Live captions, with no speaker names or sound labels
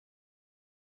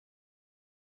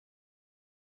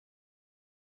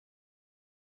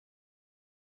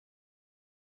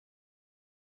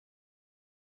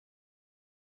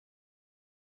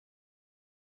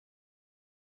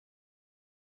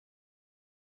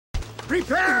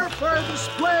Prepare for a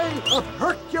display of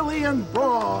Herculean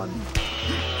brawn.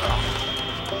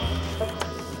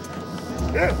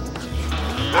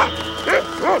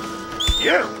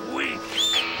 You're weak.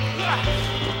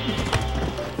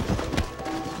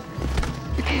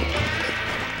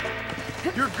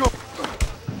 You're go.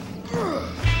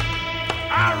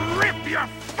 I'll rip your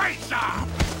face off.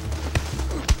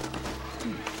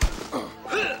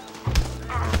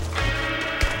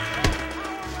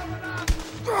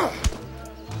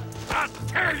 I'll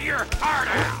tear your heart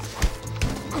out.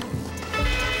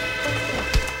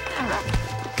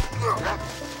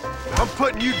 I'm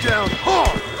putting you down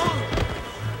hard!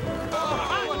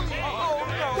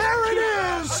 There it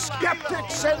is,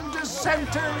 skeptics and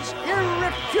dissenters,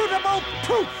 irrefutable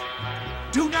proof.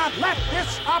 Do not let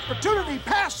this opportunity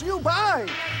pass you by.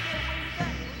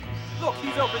 Look,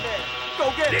 he's over there.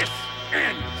 Go get him. This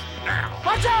ends now.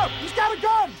 Watch out, he's got a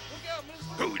gun.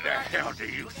 Who the hell do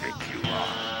you think you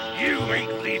are? You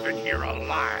ain't leaving here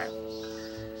alive.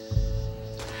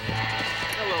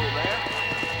 Hello there.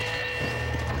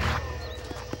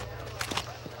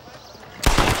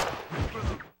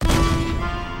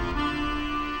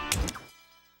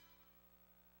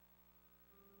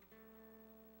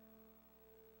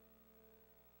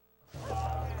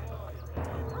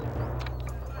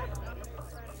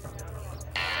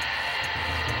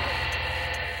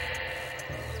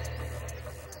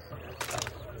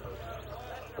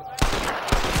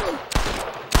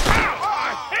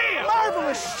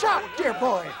 Marvelous shot, dear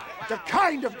boy. The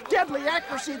kind of deadly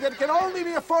accuracy that can only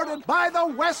be afforded by the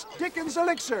West Dickens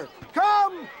elixir.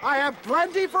 Come, I have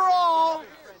plenty for all.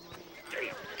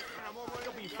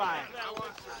 You'll be fine.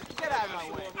 Get out of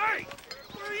my way. Hey,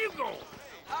 where are you going?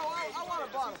 I want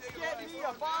a bottle. Get me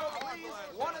a bottle, please.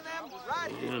 One of them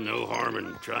right here. No harm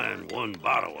in trying one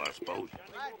bottle, I suppose.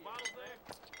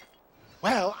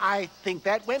 Well, I think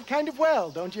that went kind of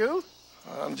well, don't you?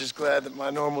 I'm just glad that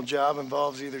my normal job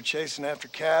involves either chasing after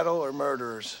cattle or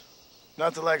murderers.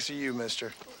 Not the likes of you,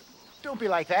 mister. Don't be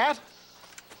like that.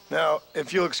 Now,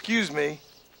 if you'll excuse me,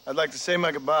 I'd like to say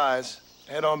my goodbyes,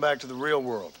 head on back to the real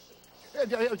world.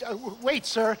 Wait,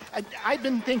 sir. I've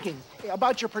been thinking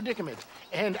about your predicament,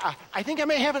 and I think I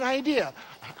may have an idea.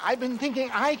 I've been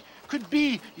thinking I could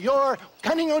be your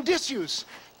cunning Odysseus.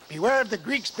 Beware of the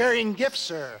Greeks burying gifts,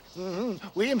 sir.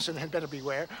 Williamson had better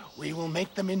beware. We will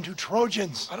make them into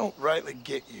Trojans. I don't rightly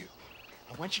get you.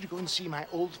 I want you to go and see my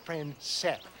old friend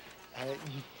Seth.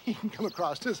 He can come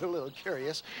across as a little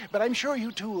curious, but I'm sure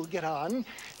you two will get on.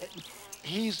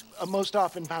 He's most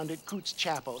often found at Coots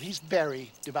Chapel. He's very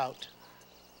devout.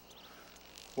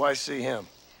 Why see him?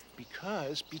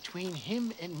 Because between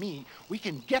him and me, we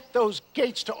can get those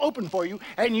gates to open for you,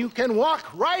 and you can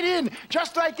walk right in,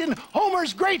 just like in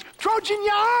Homer's great Trojan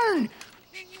yarn!